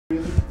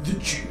The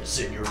juice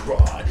in your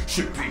rod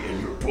should be in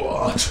your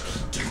butt.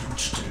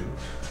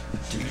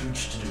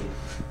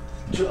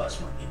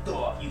 Just when you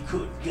thought you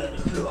couldn't get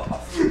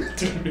enough.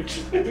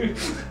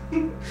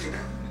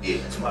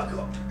 It's my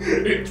cup.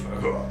 It's my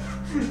cup.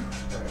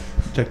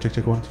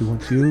 Check, 1 2 1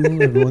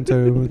 2.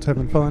 Everyone's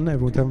having fun.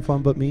 Everyone's having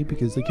fun but me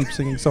because they keep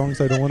singing songs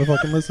I don't want to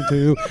fucking listen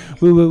to.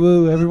 Woo woo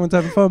woo. Everyone's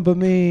having fun but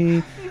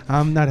me.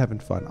 I'm not having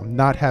fun. I'm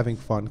not having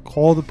fun.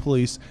 Call the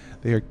police.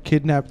 They are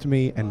kidnapped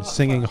me and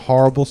singing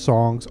horrible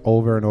songs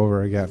over and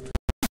over again.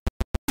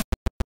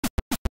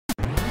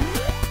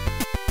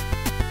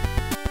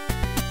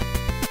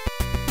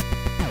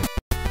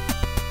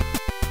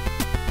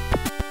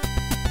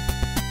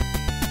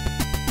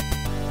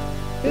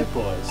 Bit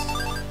Boys.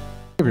 Hey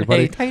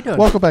everybody, Hey, how you doing?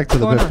 welcome back to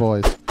the What's Bit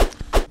going Boys.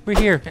 We're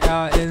here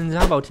in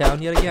Zombo Town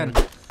yet again.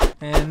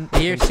 And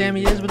here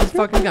Sammy is with his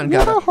fucking gun. You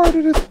know Got how it. hard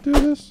it is to do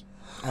this?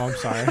 Oh, I'm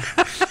sorry.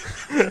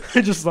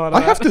 I just thought of I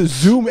that. have to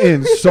zoom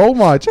in so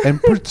much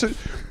and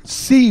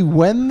see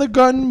when the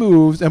gun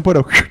moves and put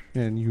a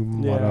and you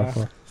Yeah,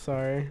 motherfucker.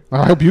 sorry.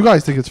 I hope you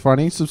guys think it's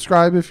funny.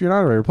 Subscribe if you're not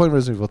already. We're playing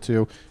Resident Evil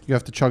 2. You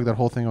have to chug that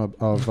whole thing of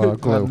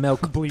glue.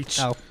 Milk. Bleach.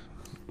 Oh.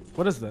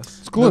 What is this?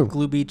 It's glue. Milk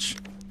glue beach.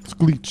 It's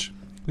bleach.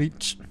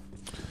 Bleach.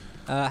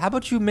 How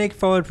about you make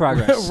forward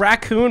progress?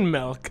 Raccoon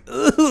milk.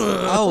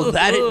 Oh,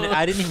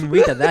 I didn't even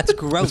read that. That's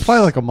gross. It's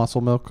probably like a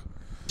muscle milk.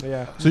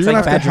 Yeah. So It's you're like gonna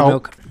have to badger help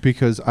milk.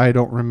 because I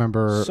don't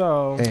remember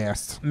So.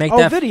 ass. Make Oh,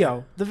 that.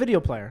 video. The video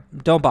player.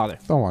 Don't bother.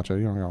 Don't watch it.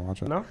 You don't gotta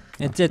watch it. No?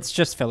 It's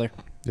just filler.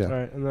 Yeah. All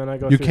right, and then I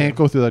go You through can't here.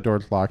 go through that door.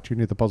 It's locked. You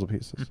need the puzzle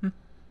pieces. Mhm.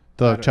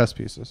 The Got it. chess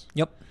pieces.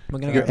 Yep. We're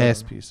gonna Your go.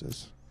 ass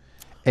pieces.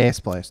 Ass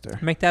blaster.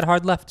 Make that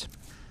hard left.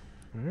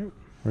 All right.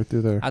 Right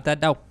through there. Out that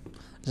door.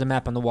 There's a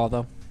map on the wall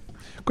though.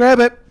 Grab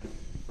it.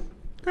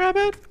 Grab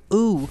it.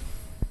 Ooh.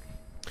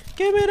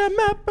 Give me the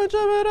map and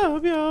shove it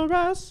up your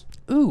ass.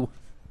 Ooh.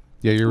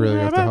 Yeah, you really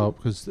have to Grab it. help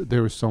because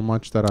there was so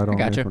much that I don't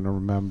gotcha. even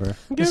remember.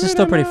 This is me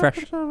still the pretty map fresh.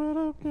 and shove it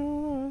up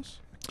your ass.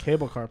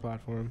 Cable car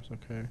platforms.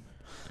 Okay.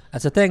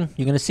 That's the thing.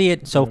 You're gonna see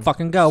it. So Yeah.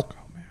 fucking go. Go,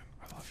 man.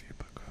 I love you,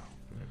 but go.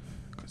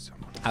 'Cause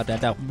Out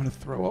that door. I'm gonna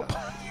throw up.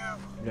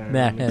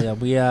 Yeah.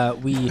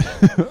 We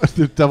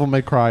The Devil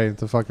May Cry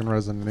into fucking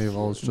Resident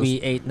Evil. It's just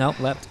we ate. Nope.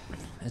 Left.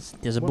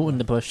 There's a boot in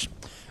the bush.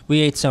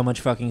 We ate so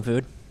much fucking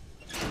food.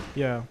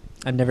 Yeah.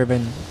 I've never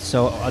been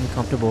so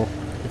uncomfortable.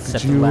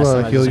 Except Did the you last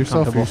time I heal was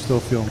yourself or you uncomfortable. still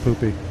feeling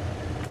poopy?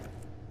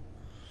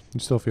 You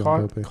still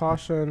feeling poopy?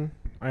 Caution.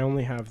 I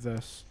only have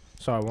this,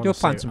 so I want You'll to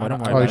find some more, don't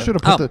worry Oh, you about should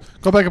have it. put the...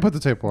 Go back and put the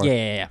tape away.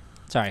 Yeah.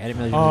 Sorry, I didn't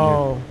really.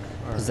 Oh.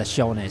 Because that's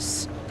showing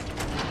us.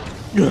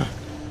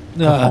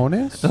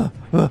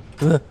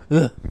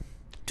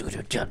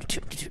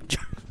 Cojones?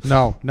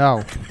 No,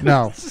 no,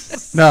 no,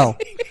 no,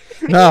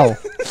 no.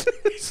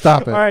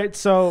 Stop it. All right,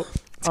 so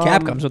It's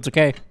Capcom, so it's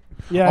okay.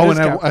 yeah. Oh, it and is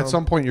at Capcom.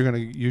 some point you're going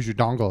to use your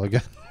dongle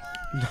again.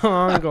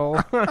 Dongle.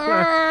 Should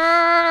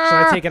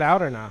I take it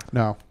out or not?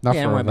 No, not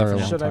Yeah, for don't a worry about very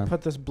it. long Should time. I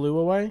put this blue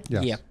away?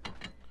 Yes. Yeah.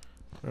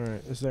 All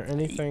right. Is there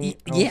anything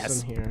else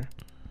yes. in here?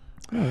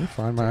 Oh, you're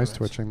fine. My eyes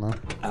twitching, though.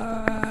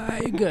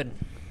 You're good.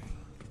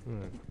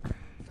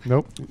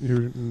 Nope,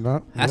 you're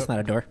not. That's not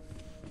a door.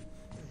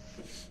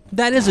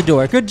 That is a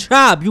door. Good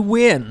job. You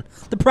win.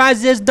 The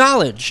prize is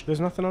knowledge. There's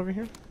nothing over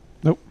here.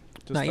 Nope.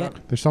 Just Not yet.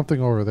 There's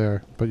something over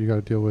there, but you got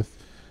to deal with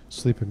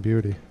Sleeping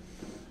Beauty.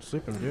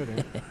 Sleeping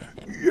Beauty.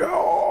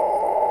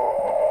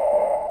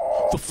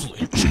 The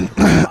flinching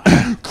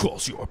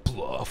calls your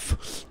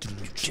bluff.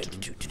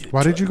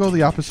 Why did you go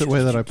the opposite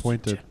way that I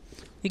pointed?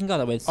 You can go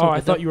that way. It's Oh, still I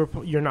good, thought though. you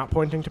were. You're not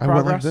pointing to I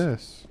went like progress.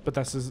 this. But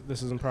this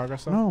is in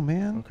progress. Though? No,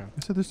 man. Okay.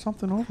 I said there's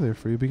something over there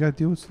for you, but you got to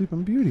deal with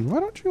Sleeping Beauty. Why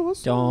don't you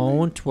listen? to me?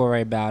 Don't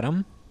worry about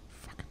them.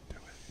 Fucking do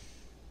it.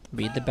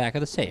 Read the back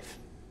of the safe.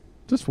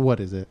 Just what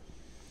is it?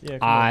 Yeah.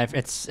 come on. I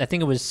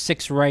think it was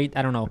 6 right.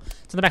 I don't know.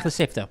 It's in the back of the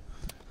safe though.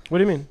 What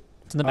do you mean?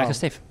 It's in the back Oh. of the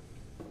safe.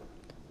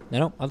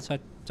 No, other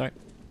side. Sorry.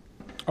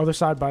 Other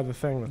side by the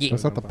thing. Yeah.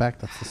 That's not the back,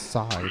 that's the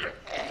side.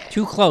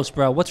 Too close,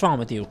 bro. What's wrong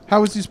with you?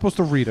 How is he supposed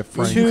to read it,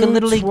 Frank? Two- You can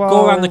literally go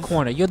around the 212.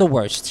 corner. You're the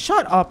worst.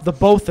 Shut up, the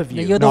both of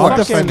you. Yeah, you're the No, I'm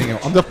worst. defending you.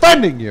 I'm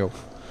defending you.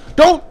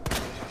 Don't.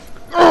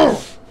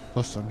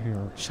 Listen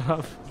here. Shut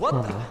up.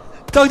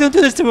 Don't do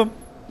this to him.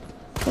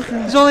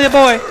 He's only a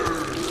boy.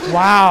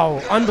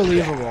 Wow,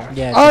 unbelievable.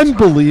 Yeah.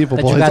 Unbelievable.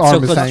 That you His got so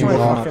arm is close to hanging my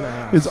off. fucking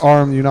ass. His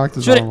arm, you knocked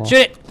his Shoot arm it. off. Shoot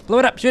it. Blow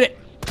it up. Shoot it.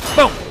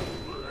 Boom.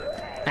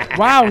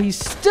 Wow, he's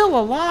still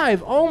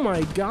alive. Oh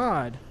my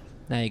god.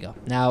 There you go.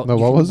 Now No,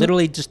 you what can was it?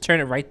 literally just turn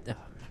it right.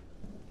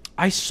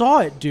 I saw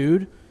it,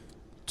 dude.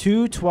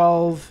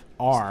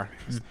 212R.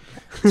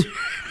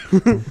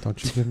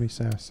 Don't you give me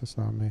sass. That's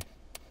not me.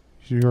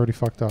 You already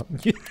fucked up.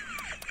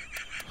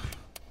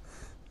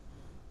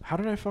 How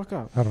did I fuck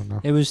up? I don't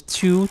know. It was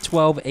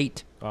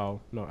 2-12-8.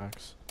 Oh, no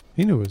X.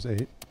 He knew it was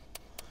 8.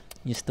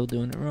 You're still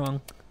doing it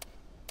wrong.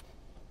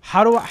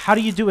 How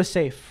do you do a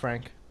safe,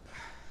 Frank?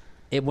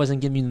 It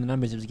wasn't giving you the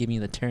numbers. It was giving you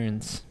the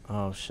turns.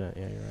 Oh shit,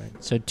 yeah, you're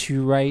right. So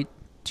 2 right,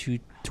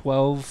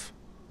 2-12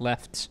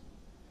 left.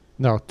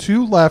 No,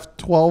 2 left,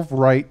 12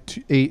 right,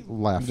 8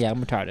 left. Yeah,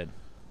 I'm retarded.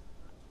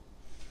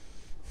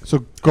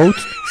 So go.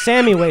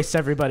 Sammy wastes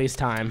everybody's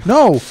time.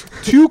 No,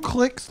 2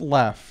 clicks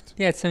left.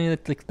 Yeah, it's telling you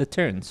the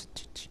turns.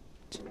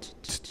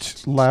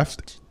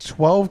 Left.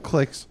 12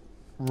 clicks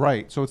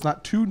right. So it's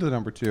not 2 to the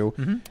number 2.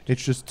 Mm-hmm.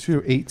 It's just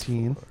 2.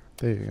 18.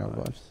 There you go,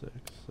 bud. 6,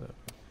 7,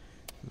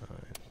 9,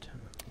 10,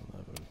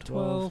 11,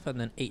 12 and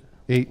then 8.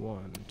 8.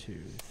 1,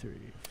 2, 3,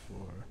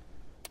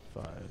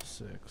 4, 5,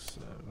 6,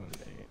 7,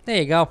 8. There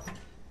you go.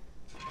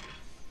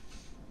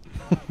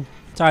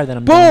 Sorry that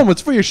I'm Boom!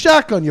 It's for your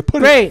shotgun. You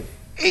put Great.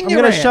 it in I'm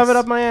your gonna ass. shove it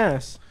up my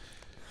ass.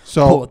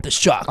 So Put the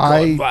shotgun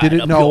I right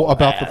didn't up know your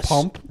about ass. the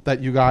pump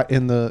that you got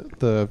in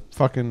the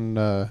fucking.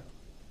 I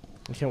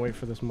can't wait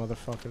for this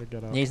motherfucker to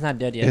get up. Yeah, he's not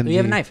dead yet. In We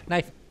have a the- knife.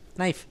 Knife.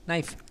 Knife.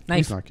 Knife. He's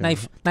Knife. not getting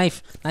Knife.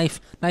 Knife.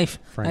 Knife. Knife.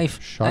 Frank,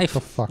 Knife. shut knife,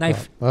 the fuck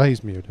knife. up. Oh,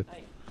 he's muted.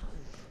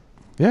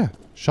 Yeah,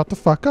 shut the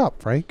fuck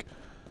up, Frank.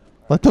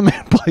 Let the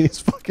man play his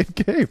fucking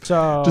game.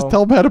 So Just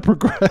tell him how to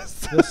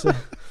progress. this is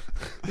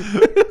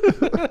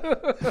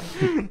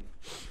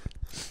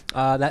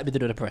That'd be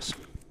the press.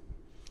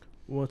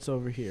 what's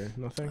over here.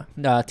 Nothing.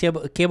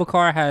 Cable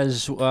car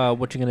has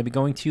what you're going to be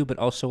going to, but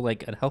also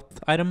like a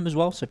health item as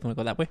well. So if you want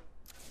to go that way,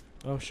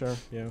 Oh sure.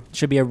 Yeah.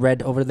 should be a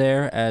red over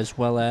there as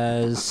well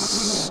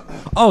as.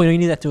 Oh, you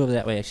need that too over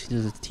that way.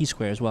 Actually, there's a T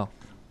square as well.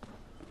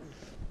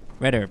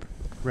 Red herb.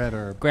 Red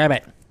herb. Grab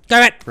it.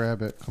 Grab it.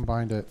 Grab it.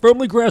 Combined it.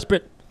 Firmly grasp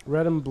it.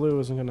 Red and blue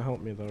isn't gonna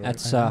help me though. Right?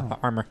 That's I know.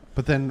 armor.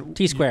 But then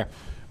T square.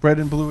 red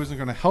and blue isn't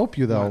going to help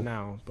you though. Not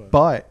now, but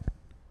But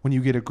when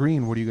you get a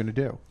green, what are you going to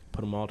do?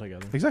 put them all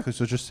together. Exactly.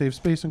 So just save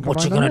space and What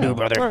combine you gonna them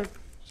do, now. brother? Alright.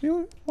 See,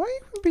 why are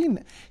you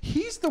being?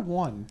 He's the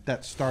one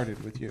that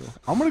started with you.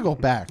 I'm gonna go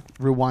back,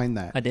 rewind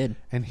that. I did.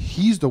 And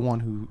he's the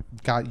one who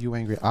got you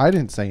angry. I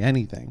didn't say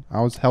anything.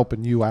 I was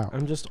helping you out.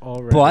 I'm just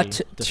already.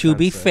 But to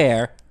be defensive.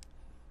 fair,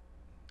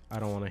 I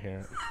don't want to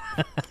hear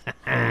it.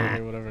 I don't want to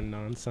hear whatever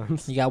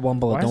nonsense. you got one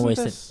bullet. Why Don't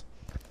isn't waste this?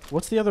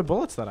 What's the other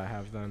bullets that I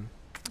have then?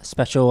 it.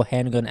 Special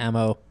handgun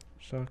ammo.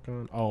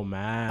 Shotgun. Oh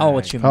man. Oh,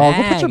 it's your Oh,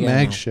 mag. go put your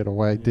mag ammo. shit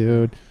away,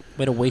 dude.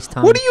 Way to waste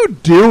time. What are you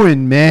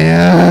doing,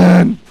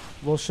 man?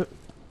 Well,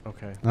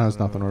 okay. No, there's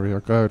nothing over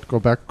here. Go ahead. Go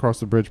back across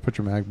the bridge. Put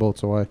your mag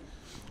bullets away.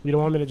 You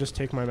don't want me to just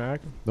take my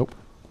mag? Nope.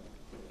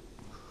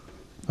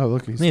 Oh,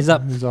 look. He's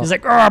up. He's up. He's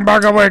like, oh, I'm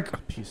back at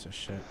work. Piece of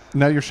shit.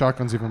 Now your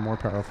shotgun's even more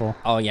powerful.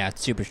 Oh yeah,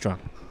 it's super strong.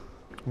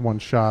 One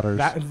shotters.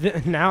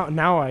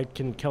 Now I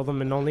can kill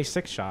them in only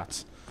 6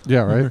 shots. Yeah,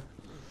 right?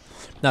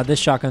 Now this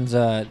shotgun's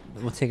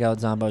will take out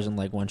zombos in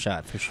like one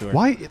shot for sure.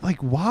 Why,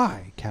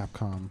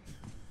 Capcom?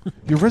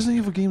 Your Resident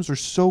Evil games are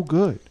so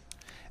good.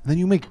 And then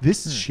you make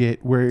this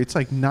shit where it's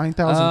like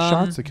 9,000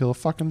 shots to kill a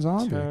fucking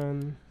zombie.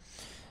 10.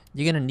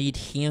 You're gonna need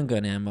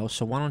handgun ammo,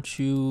 so why don't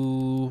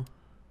you?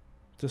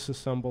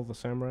 Disassemble the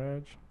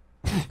samurai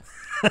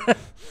edge.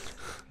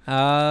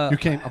 You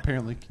can't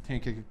apparently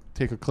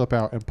take a clip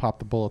out and pop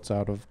the bullets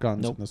out of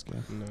guns Nope. in this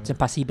game. No, It's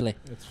impossible.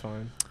 it's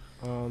fine.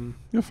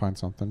 You'll find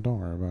something. Don't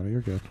worry about it.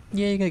 You're good.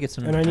 Yeah, you gotta get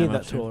some. And I need ammo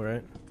that too. tool,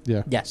 right?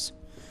 Yeah. Yes,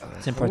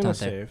 it's I'm gonna important.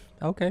 save.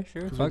 Okay,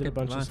 sure. 'cause we Fuck did a it.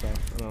 bunch fine. of stuff.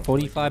 I don't have to,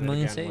 45 do it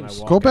million again when I saves.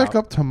 walk Go back out.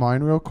 up to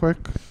mine real quick.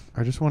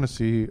 I just want to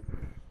see,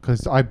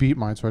 because I beat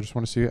mine, so I just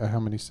want to see how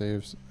many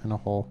saves in a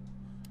hole.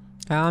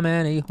 How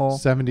many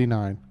holes?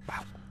 79.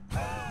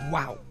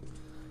 Wow.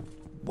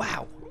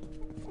 Wow.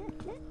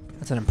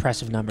 That's an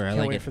impressive number. I Can't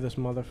like wait it. for this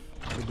mother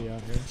to be out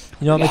here.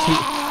 You know what makes me?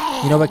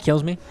 You know what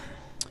kills me?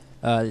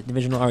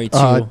 Divisional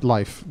RE2.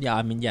 Life. Yeah,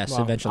 I mean yes,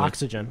 Wow, eventually.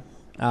 Oxygen.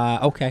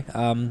 Okay.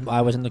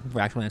 I wasn't looking for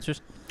actual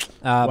answers.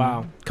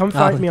 Wow. Come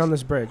fight me on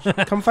this bridge.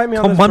 Come fight me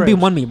on Come this one bridge. v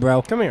one me,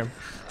 bro. Come here.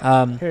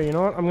 Here, you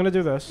know what? I'm gonna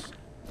do this.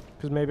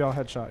 Because maybe I'll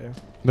headshot you.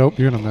 Nope,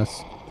 you're going to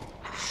miss.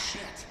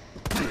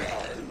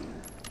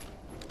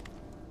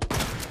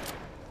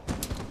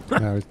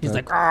 No, He's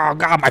like, oh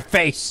god, my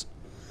face.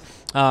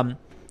 In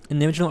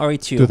the original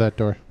RE2. through that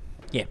door.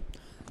 Yeah.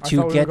 I To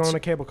thought we get were going to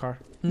cable car.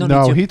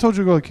 no, he told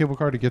you to go to the cable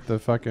car to get the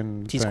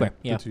fucking T-square, thing.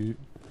 yeah. T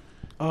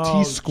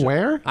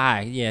square?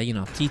 Yeah, you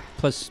know, T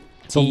plus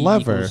It's a T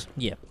lever. equals-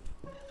 yeah.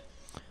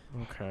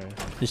 Okay.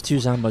 There's 2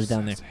 zombos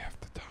down there. Half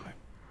the time.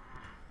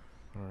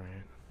 All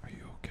right. Are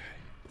you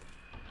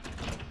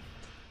okay?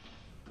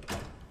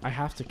 I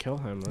have to kill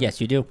him, right?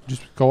 Yes, you do.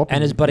 Just go up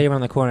And his buddy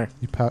around the corner.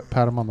 You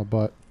pat him on the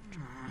butt.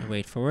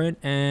 Wait for it,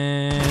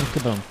 and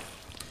kaboom.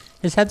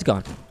 His head's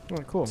gone. All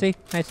right, cool. See?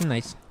 Nice and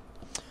nice.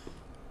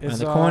 Around Is,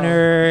 the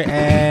corner,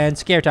 and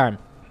scare time.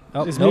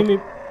 Oh, Is nope.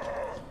 Mimi...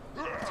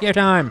 Scare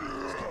time.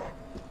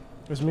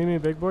 Is Mimi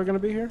Big Boy going to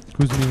be here?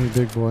 Who's Mimi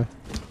Big Boy?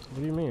 What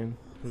do you mean?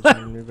 Who's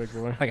Mimi Big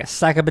Boy? Like a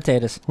sack of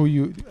potatoes. Who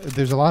you?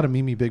 There's a lot of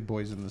Mimi Big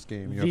Boys in this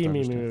game. You have The to Mimi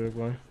understand. Big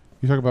Boy.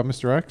 You talk about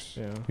Mr. X?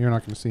 Yeah. You're not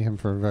going to see him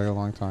for a very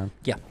long time.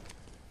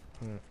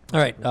 All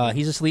right,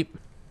 he's asleep,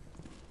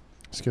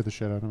 Scared the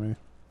shit out of me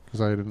because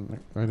I didn't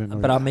know.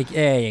 but I'll make.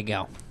 There you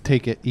go.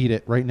 Take it, eat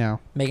it right now.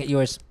 Make it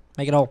yours.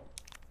 Make it whole.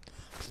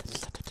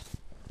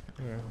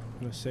 Yeah, I'm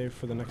going to save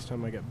for the next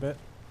time I get bit.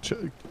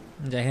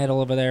 There's a handle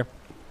over there.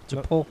 It's a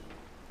Nope. pull.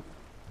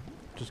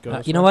 Just go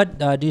this You know way.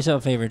 what? Do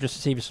yourself a favor, just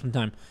to save you some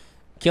time.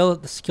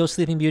 Kill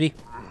Sleeping Beauty,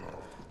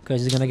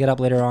 because he's gonna get up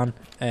later on,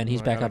 and he's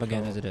Oh, I back gotta up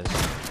again kill as it is.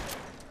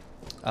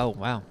 Oh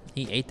wow,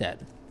 he ate that.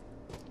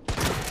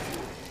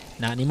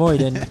 Not anymore, he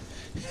didn't.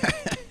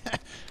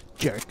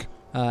 Jerk.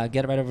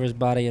 Get right over his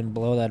body and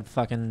blow that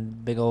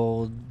fucking big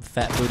old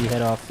fat booty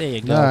head off. There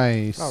you go.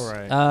 Nice. All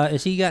right.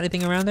 Is he got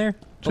anything around there?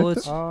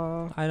 Bullets,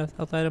 I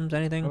health items,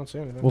 anything? don't see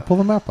anything. We'll pull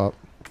the map up.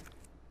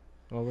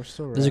 Well, we're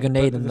still. There's a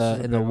grenade in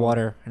the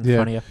water in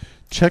front of you.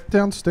 Check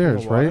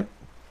downstairs, In the water?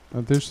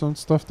 right? There's some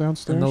stuff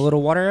downstairs. In the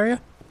little water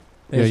area?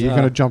 Yeah, There's, you're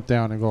gonna jump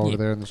down and go over yeah.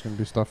 there, and there's gonna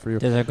be stuff for you.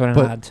 There's a grenade.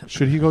 But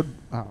should he go?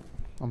 Oh,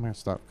 I'm gonna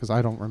stop because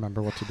I don't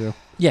remember what to do.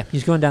 Yeah,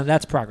 he's going down.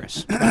 That's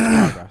progress.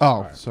 Progress. Oh,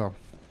 All right. so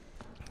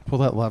pull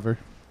that lever,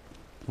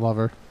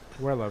 Where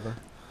lever?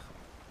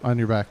 on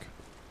your back.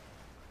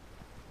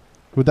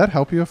 Would that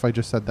help you if I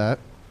just said that?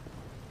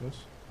 This?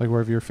 Like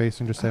wherever you're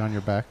facing, just say on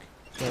your back.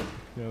 Yeah,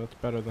 that's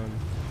better than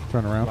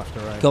Turn around. left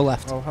or right. Go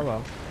left. Oh,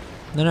 hello.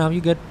 No,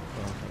 you good.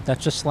 Oh, okay.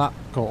 That's just slop.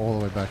 Go all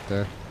the way back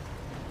there.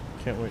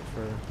 Can't wait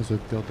for. There's a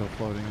dildo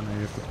floating, and then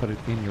you have to put it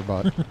in your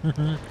butt,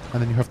 and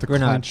then you have to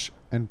Grenade. clench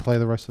and play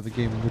the rest of the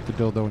game with the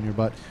dildo in your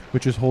butt,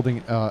 which is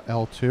holding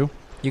L2.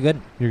 You good?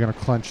 You're gonna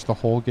clench the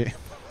whole game.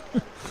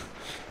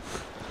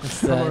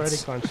 It's, I'm already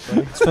it's, clenched,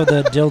 buddy. it's for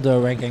the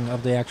dildo ranking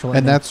of the actual. And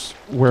ending. that's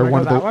where Do I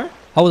one go of that the. way?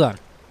 Hold on.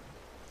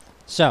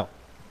 So,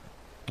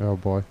 Oh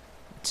boy!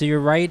 to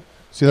your right,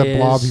 See that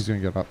blob? is- He's gonna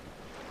get up.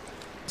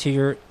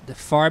 the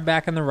far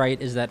back on the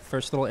right is that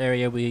first little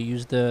area where you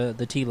use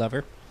the T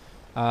lever,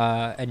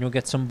 and you'll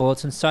get some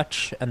bullets and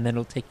such, and then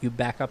it'll take you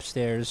back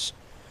upstairs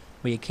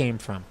where you came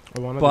from. I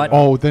wanna do But- that.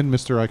 Oh, then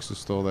Mr. X is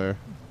still there.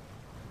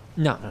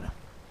 No.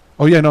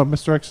 Oh yeah, no,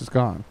 Mr. X is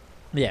gone.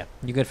 Yeah,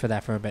 you're good for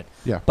that for a bit.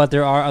 Yeah. But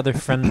there are other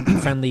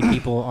friendly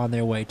people on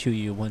their way to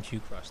you once you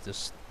cross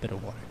this bit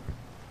of water.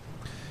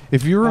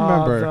 If you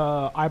remember,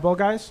 the eyeball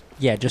guys.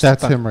 Yeah, just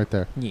that's up on- him right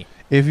there. Yeah.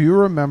 If you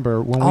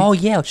remember when Oh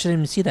yeah, I shouldn't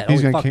even see that.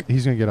 he's Holy gonna fuck.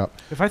 he's gonna get up.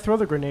 If I throw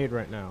the grenade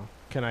right now,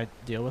 can I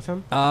deal with him?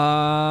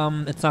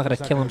 It's not gonna Is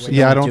that kill him. gonna So wait?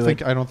 Yeah, I don't don't do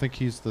think it. I don't think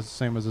he's the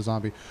same as a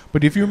zombie.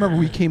 But if you remember,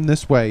 we came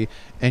this way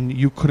and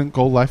you couldn't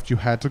go left. You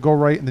had to go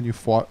right, and then you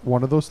fought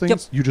one of those things. Yep.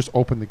 You just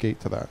opened the gate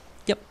to that.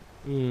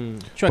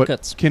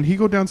 Shortcuts. But can he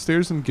go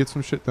downstairs and get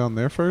some shit down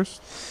there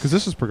first? Because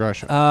this is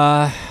progression.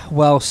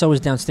 Well, so is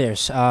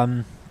downstairs.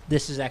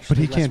 This is actually.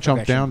 But he less can't jump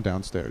progression. down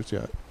downstairs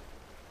yet.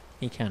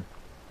 He can.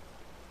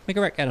 Make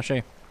a wreck, and I'll show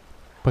you.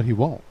 But he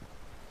won't.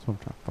 That's what I'm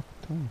trying to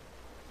fucking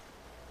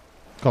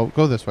tell you.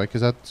 Go this way,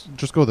 because that's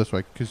just go this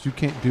way, because you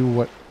can't do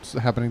what's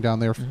happening down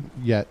there Mhm.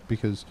 yet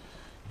because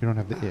you don't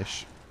have the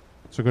ish.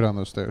 So go down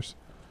those stairs.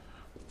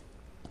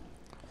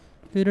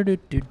 Do.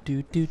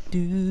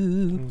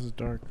 This is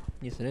dark.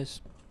 Yes, it is,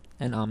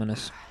 and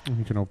ominous. And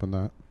you can open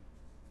that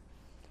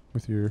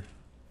with your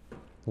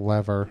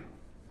lever.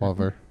 See,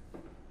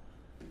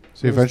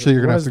 What eventually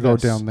you're gonna have is to go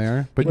this? down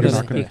there, but What you're is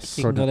not it? gonna.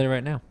 You can go there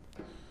right now,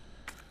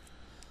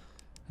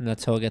 and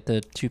that's how I'll get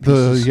the two The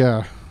pieces.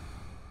 yeah.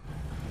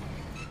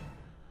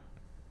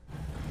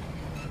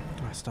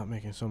 Oh, stop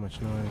making so much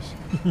noise.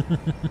 Oh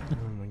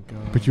my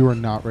god. But you are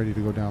not ready to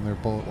go down there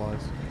bullet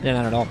wise. Yeah,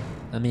 not at all.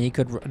 I mean, he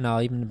could. No,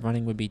 even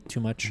running would be too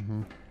much.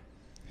 Mm-hmm.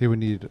 He would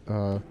need.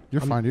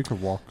 You're fine. You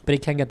could walk But he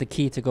can get the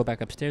key to go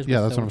back upstairs. Yeah,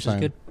 with, that's what I'm which is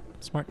saying. Good.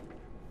 Smart.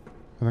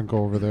 and then go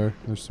over there.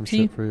 There's some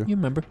See, shit for you. You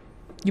remember?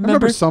 You I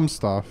remember remember? some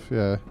stuff.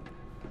 Yeah.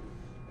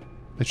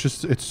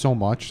 It's so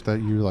much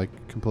that you like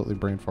completely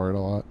brain fart a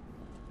lot.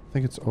 I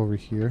think it's over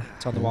here.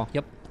 It's on the wall.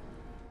 Yep.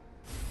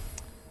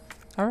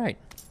 All right.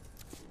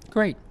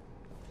 Great.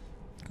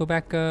 Go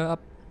back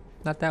up.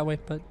 Not that way,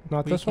 but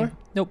Not where you this way? came.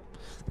 Nope.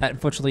 That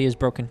unfortunately is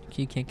broken.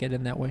 You can't get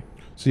in that way.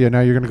 So yeah,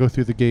 now you're gonna go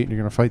through the gate and you're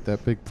gonna fight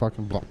that big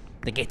fucking block.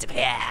 The gates of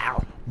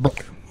hell. The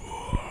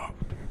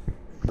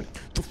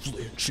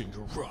flinch in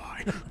your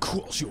eye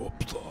calls your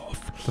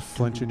bluff. The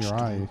flinch in your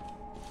eye.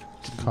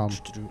 Come.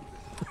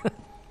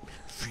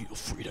 Feel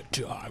free to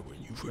die when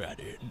you've had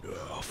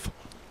enough.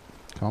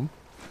 Come.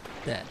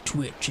 That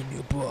twitch in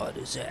your blood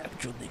is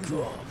actually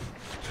come.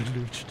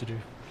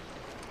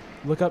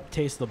 Look up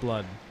Taste the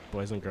Blood,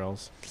 boys and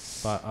girls.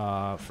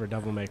 But for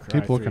Devil May Cry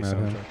Keep 3 looking at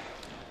him. soundtrack.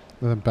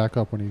 And then back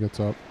up when he gets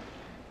up.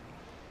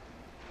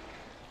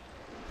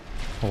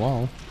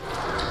 Hello.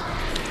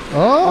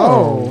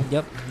 Oh.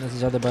 Yep. This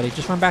is other buddy.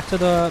 Just run back to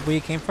the where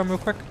you came from real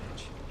quick,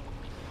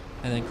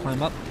 and then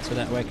climb up. So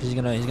that way, because he's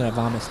gonna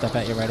vomit stuff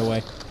at you right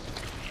away.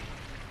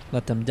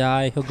 Let them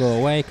die. He'll go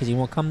away because he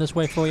won't come this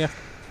way for you.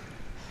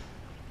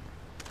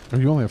 Oh,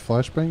 you only have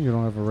flashbang? You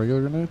don't have a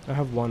regular grenade? I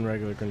have one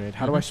regular grenade.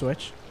 How do I Mhm.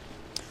 switch?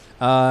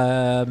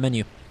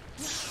 Menu.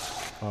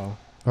 Oh.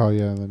 Oh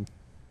yeah, and then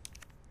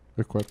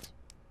equipped.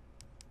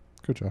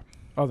 Good job.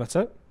 Oh, that's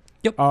it?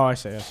 Yep. Oh, I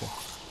see.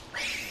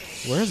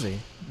 Where is he?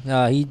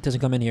 He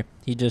doesn't come in here.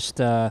 He just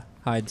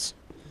hides.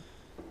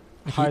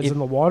 Hides in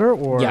the water,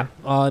 or Yeah.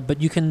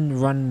 But you can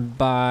run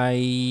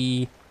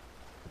by.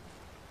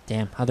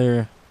 Damn,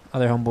 other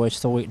homeboys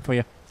still waiting for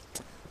you.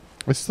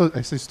 I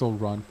say still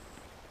run.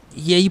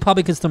 Yeah, you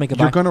probably could still make it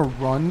You're back. gonna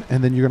run,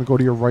 and then you're gonna go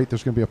to your right.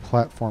 There's gonna be a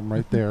platform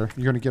right there.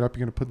 You're gonna get up.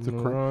 You're gonna put the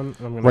run.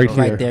 I'm gonna right go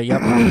here. Right there.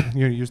 Yep.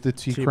 you're gonna use the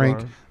T T-bar.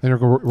 crank. Then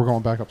we're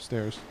going back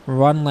upstairs.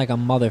 Run like a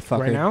motherfucker.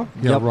 Right now?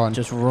 Yeah, Yep, run.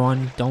 Just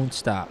run. Don't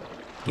stop.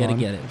 Gotta Run.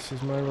 get it. This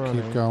is my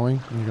running. Keep going.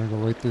 And you're gonna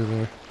go right through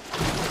there.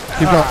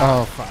 Keep going.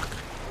 Oh, fuck.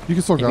 You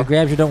can still If go. he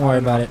grabs you, don't worry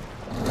about it.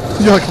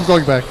 You're like, I'm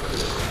going back.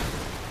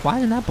 Why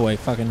isn't that boy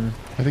fucking...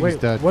 I think Wait, he's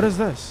dead. what is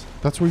this?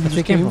 That's where you That's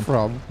just where he came came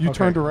from. You Okay.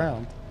 turned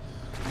around.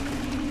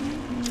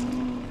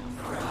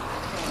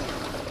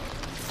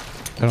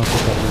 I don't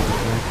think that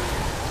works,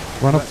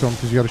 right? Run up to him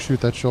because you got to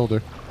shoot that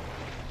shoulder.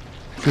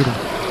 Shoot him.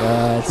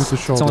 Shoot the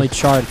It's shoulder. only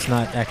charred. It's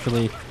not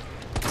actually... You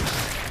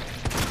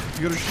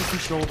got to shoot the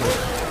shoulder.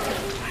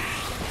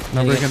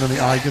 Remember again, then the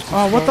eye gets.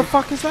 Oh, what the exploded?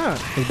 fuck is that?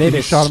 His You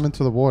baby shot him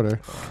into the water.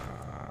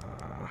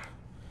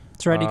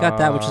 That's right. You got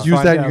that, which is Use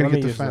fine. that, Yeah, you're let gonna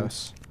me get the use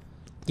fence.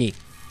 Yeah.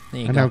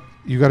 There you And go. now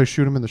you got to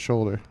shoot him in the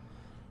shoulder.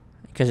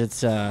 Because it's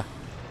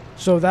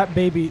So that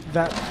baby,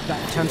 that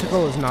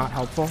tentacle is not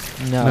helpful.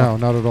 No,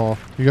 not at all.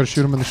 You got to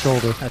shoot him in the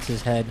shoulder. That's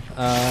his head.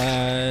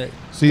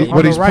 See On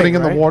what the he's right, putting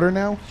in the right? water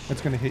now? It's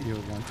gonna hit you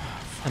again.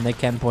 And they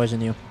can poison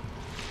you.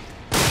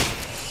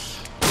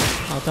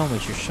 Oh, don't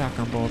waste your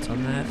shotgun bullets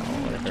on that.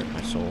 Oh, it hurt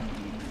my soul.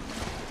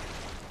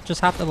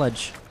 Just hop the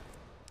ledge.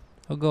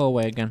 He'll go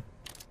away again.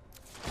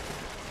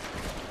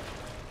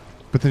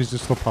 But then he's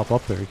just still pop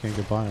up there. You can't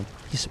get by him.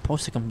 He's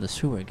supposed to come to the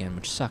sewer again,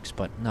 which sucks,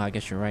 but no, I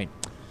guess you're right.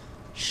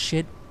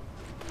 Shit.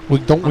 Well,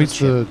 don't On a waste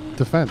the chip.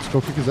 defense.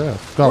 Go kick his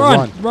ass. Go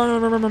Run!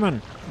 run.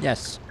 Run!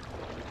 Yes.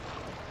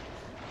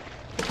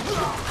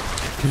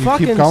 Can you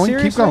Fucking keep going?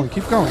 seriously? Keep going.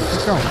 Keep going.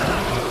 Keep going.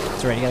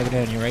 That's right, you gotta go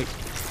down, you're right.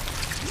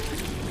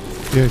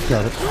 Yeah, he's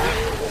got it.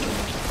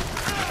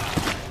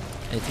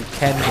 If you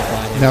can get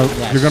by him. Now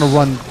yes. you're gonna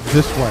run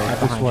this way. Right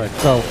This behind way.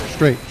 you. Go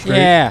straight. Straight.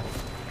 Yeah!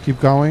 Keep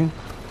going.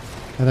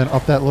 And then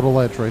up that little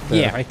ledge right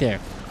there. Yeah, right there.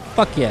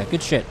 Fuck yeah,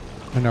 good shit.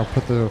 And now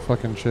put the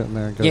fucking shit in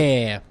there and go.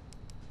 Yeah.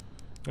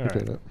 You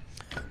did it.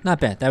 Not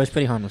bad, that was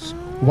pretty harmless.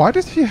 Why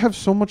does he have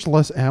so much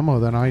less ammo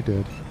than I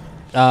did?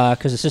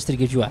 Because assisted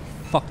gives you a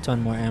fuck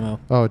ton more ammo.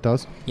 Oh, it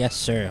does? Yes,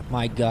 sir.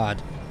 My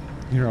god.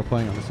 You're not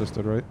playing on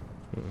assisted, right?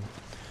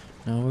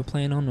 No, we're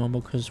playing on normal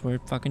because we're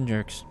fucking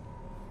jerks.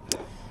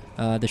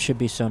 There should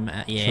be some,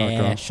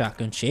 yeah,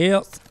 shotgun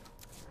shells.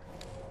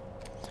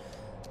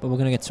 But we're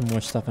gonna get some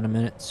more stuff in a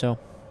minute, so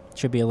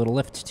should be a little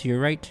lift to your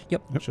right.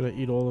 Yep. Should I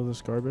eat all of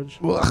this garbage?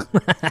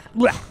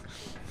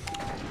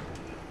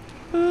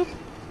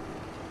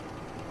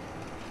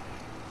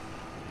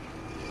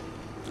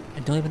 I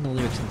don't even know the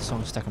lyrics in the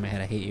song stuck in my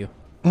head. I hate you.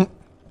 The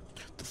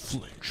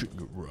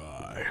flinching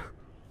rye.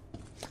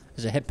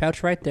 There's a hip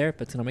pouch right there,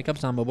 but it's gonna make up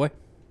Zombo Boy.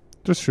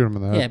 Just shoot him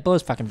in the Yeah, head. blow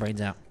his fucking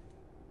brains out.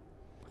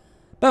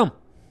 Boom.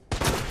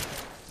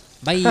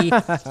 Bye.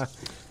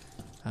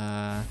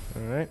 All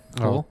right.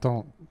 Oh, Cool.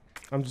 don't.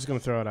 I'm just gonna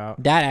throw it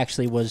out. That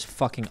actually was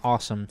fucking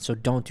awesome. So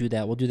don't do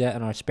that. We'll do that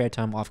in our spare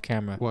time off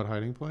camera. What,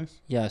 hiding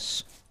place?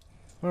 Yes.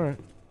 All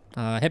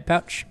right. Hip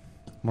pouch.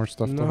 More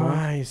stuff to hold.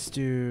 Nice,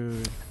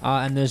 dude.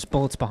 And there's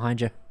bullets behind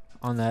you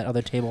on that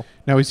other table.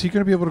 Now, is he going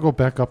to be able to go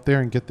back up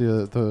there and get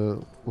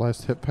the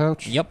last hip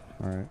pouch? Yep.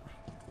 All right.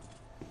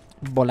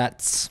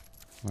 Bullets.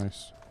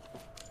 Nice.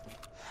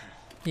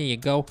 Here you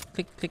go.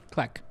 Click, click,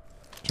 clack.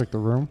 Check the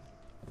room.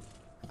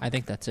 I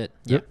think that's it.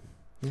 Yep.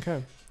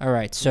 Okay. All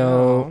right.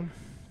 So Now,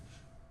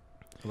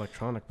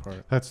 electronic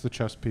part. That's the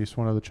chess piece.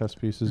 One of the chess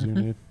pieces you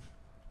need.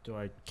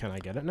 Can I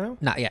get it now?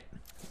 not yet.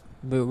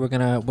 We're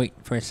gonna wait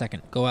for a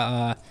second. Go.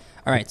 All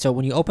right. So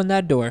when you open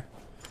that door,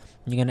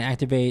 you're gonna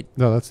activate.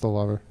 No, that's the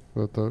lever.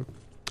 The Oh,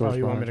 door's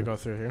you want me behind to go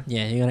through here?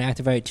 Yeah, you're gonna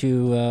activate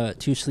two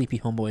sleepy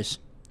homeboys.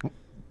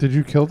 Did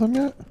you kill them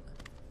yet?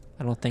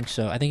 I don't think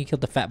so. I think he killed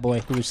the fat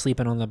boy who was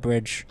sleeping on the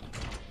bridge.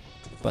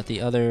 But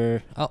the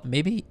other... Oh,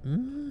 maybe...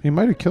 He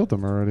might have killed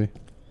them already.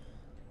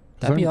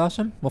 That'd be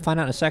awesome. We'll find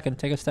out in a second.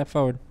 Take a step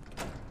forward.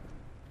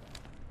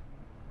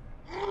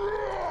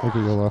 Look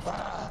at your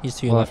left. He's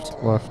to your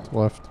left.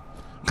 Left.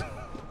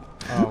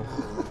 Oh.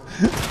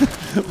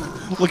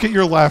 Look at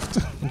your left.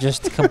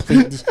 Just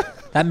complete...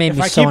 That made If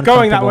me I so keep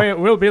going that uncomfortable. way, it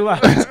will be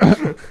left.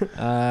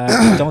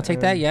 Don't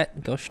take that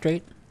yet. Go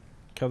straight.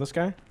 Kill this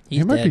guy? He's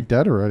He might dead. be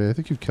dead already. I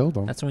think you killed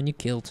him. That's the one you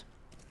killed.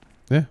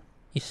 Yeah.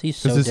 He's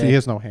so Because dead. he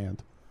has no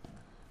hand.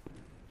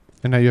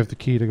 And now you have the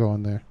key to go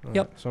in there. All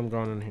Yep. right, so I'm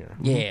going in here.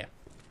 Yeah.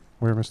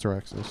 Where Mr.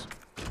 X is.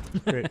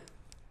 Great.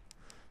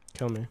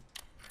 Kill me.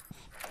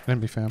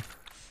 NB fam.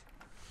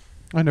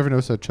 I never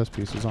noticed that chess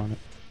pieces on it.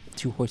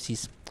 2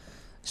 horsies.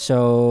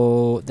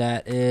 So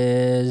that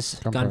is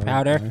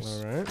gunpowder.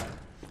 Nice. All right.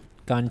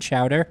 Gun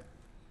chowder.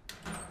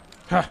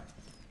 Oh,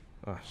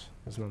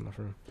 there's not enough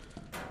room.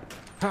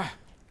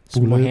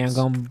 Some more Bullets.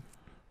 handgun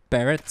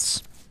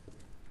barretts.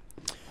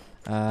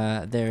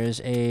 There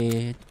is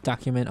a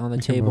document on the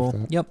You can move table.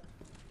 that. Yep.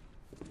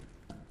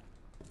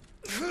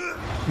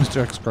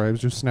 Mr. X scribes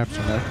just snaps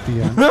your neck.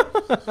 The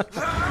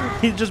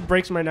end. He just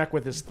breaks my neck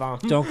with his thumb.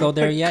 Don't go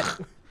there yet.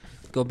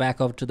 Go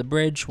back over to the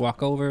bridge.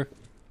 Walk over.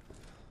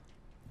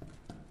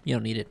 You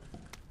don't need it.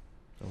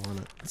 I want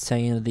it. It's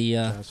saying the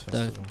Jazz the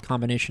festival.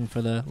 combination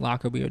for the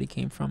locker we already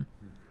came from.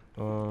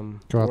 Go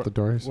out the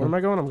door. Where am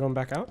I going? I'm going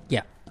back out?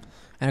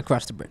 And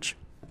across the bridge.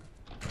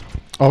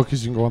 Oh,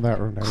 because you can go in that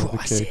room now with the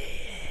Cross key.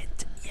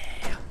 it.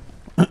 Yeah.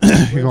 You're going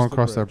Where's the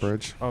across that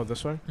bridge. Oh,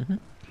 this way? Mm-hmm.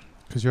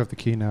 Because you have the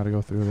key now to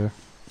go through there.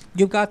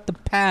 You got the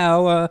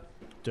power.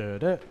 Da,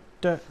 da,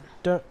 da.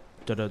 Oh,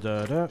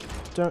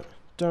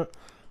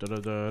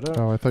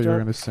 I thought you were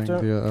gonna sing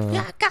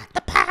the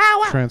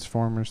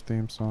Transformers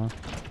theme song.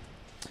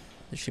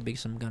 There should be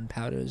some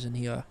gunpowders in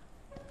here.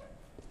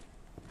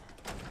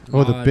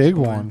 Oh, the Large big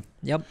one.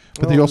 Yep.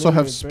 But they also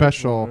have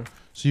special,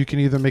 so you can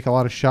either make a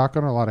lot of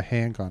shotgun or a lot of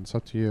handguns. It's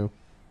up to you.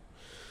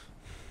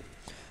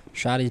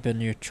 Shoddy's been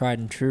your tried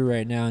and true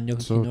right now, and you'll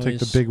So take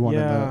the big one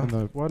Yeah. in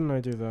the Why didn't I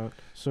do that?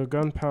 So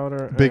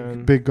gunpowder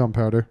and big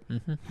gunpowder.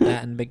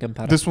 that and big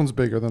gunpowder. This one's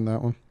bigger than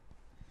that one.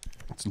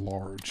 It's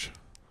large.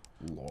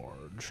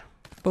 Large.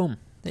 Boom.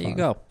 There you Five.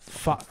 go.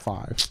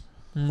 5.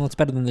 Well, it's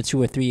better than the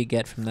 2 or 3 you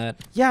get from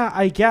that. Yeah,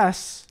 I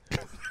guess.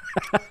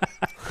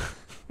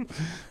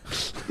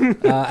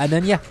 And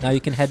then now you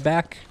can head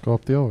back. Go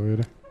up the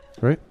elevator.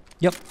 Right?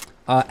 Yep.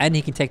 And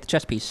he can take the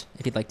chest piece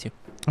if he'd like to.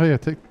 Oh yeah,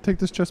 take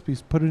this chest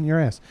piece, put it in your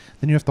ass.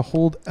 Then you have to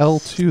hold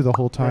L2 the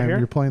whole time here?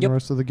 you're playing Yep. the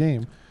rest of the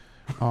game,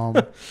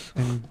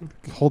 and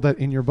hold that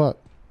in your butt.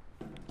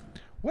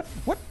 What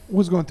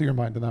was going through your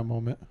mind in that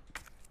moment?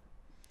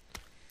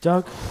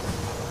 Doug,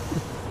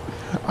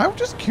 I'm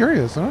just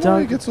curious. I don't know why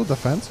you Doug. get so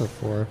defensive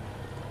for.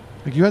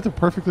 Like you had to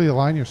perfectly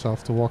align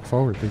yourself to walk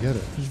forward to get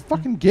it. Just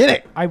fucking get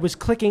it. I was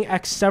clicking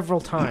X several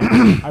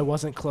times. I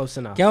wasn't close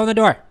enough. Get on the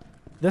door.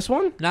 This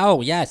one?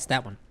 No, yes,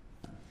 that one.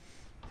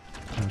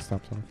 I'm gonna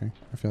stop talking.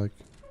 I feel like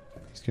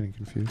he's getting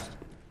confused.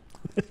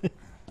 But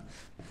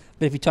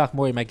if you talk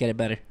more, you might get it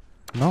better.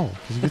 No,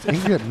 'cause he gets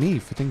angry at me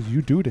for things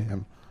you do to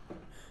him.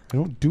 I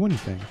don't do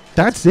anything.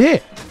 That's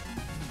it.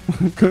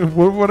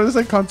 What is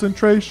it?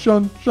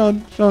 Concentration,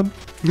 shun.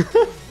 This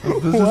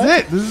is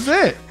it. This is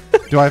it.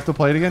 Do I have to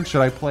play it again?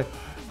 Should I play?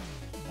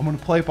 I'm gonna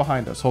play it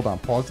behind us. Hold on.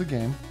 Pause the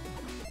game.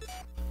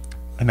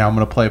 And now I'm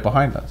gonna play it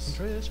behind us.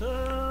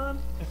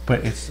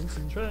 But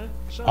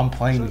I'm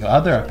playing the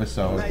other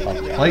episode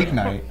of Plague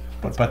Night,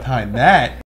 but behind that